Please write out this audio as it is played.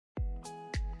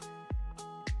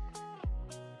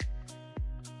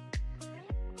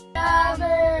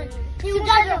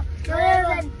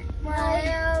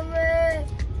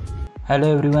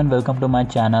Hello everyone, welcome to my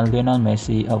channel. Lionel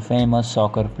Messi, a famous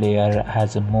soccer player,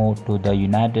 has moved to the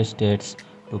United States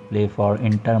to play for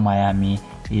Inter Miami.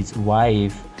 His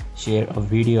wife shared a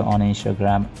video on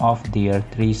Instagram of their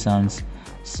three sons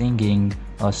singing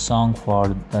a song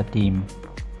for the team.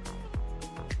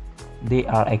 They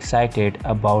are excited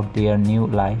about their new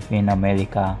life in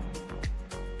America.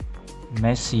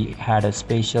 Messi had a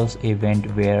special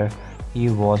event where he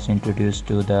was introduced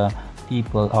to the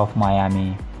people of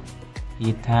Miami.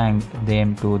 He thanked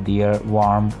them to their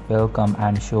warm welcome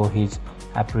and showed his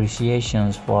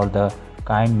appreciation for the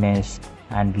kindness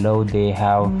and love they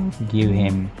have given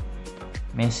him.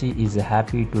 Messi is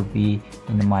happy to be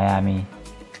in Miami.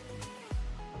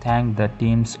 Thank the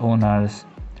team's owners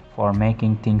for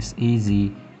making things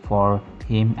easy for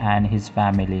him and his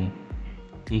family.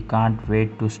 He can't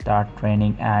wait to start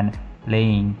training and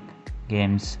playing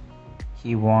games.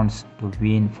 He wants to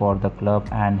win for the club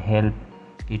and help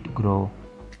it grow.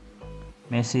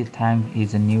 Messi thanked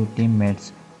his new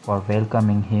teammates for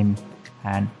welcoming him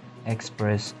and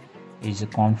expressed his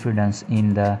confidence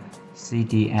in the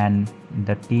city and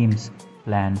the team's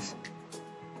plans.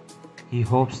 He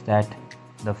hopes that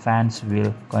the fans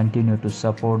will continue to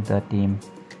support the team.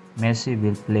 Messi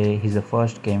will play his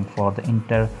first game for the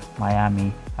Inter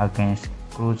Miami against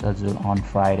Cruz Azul on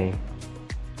Friday.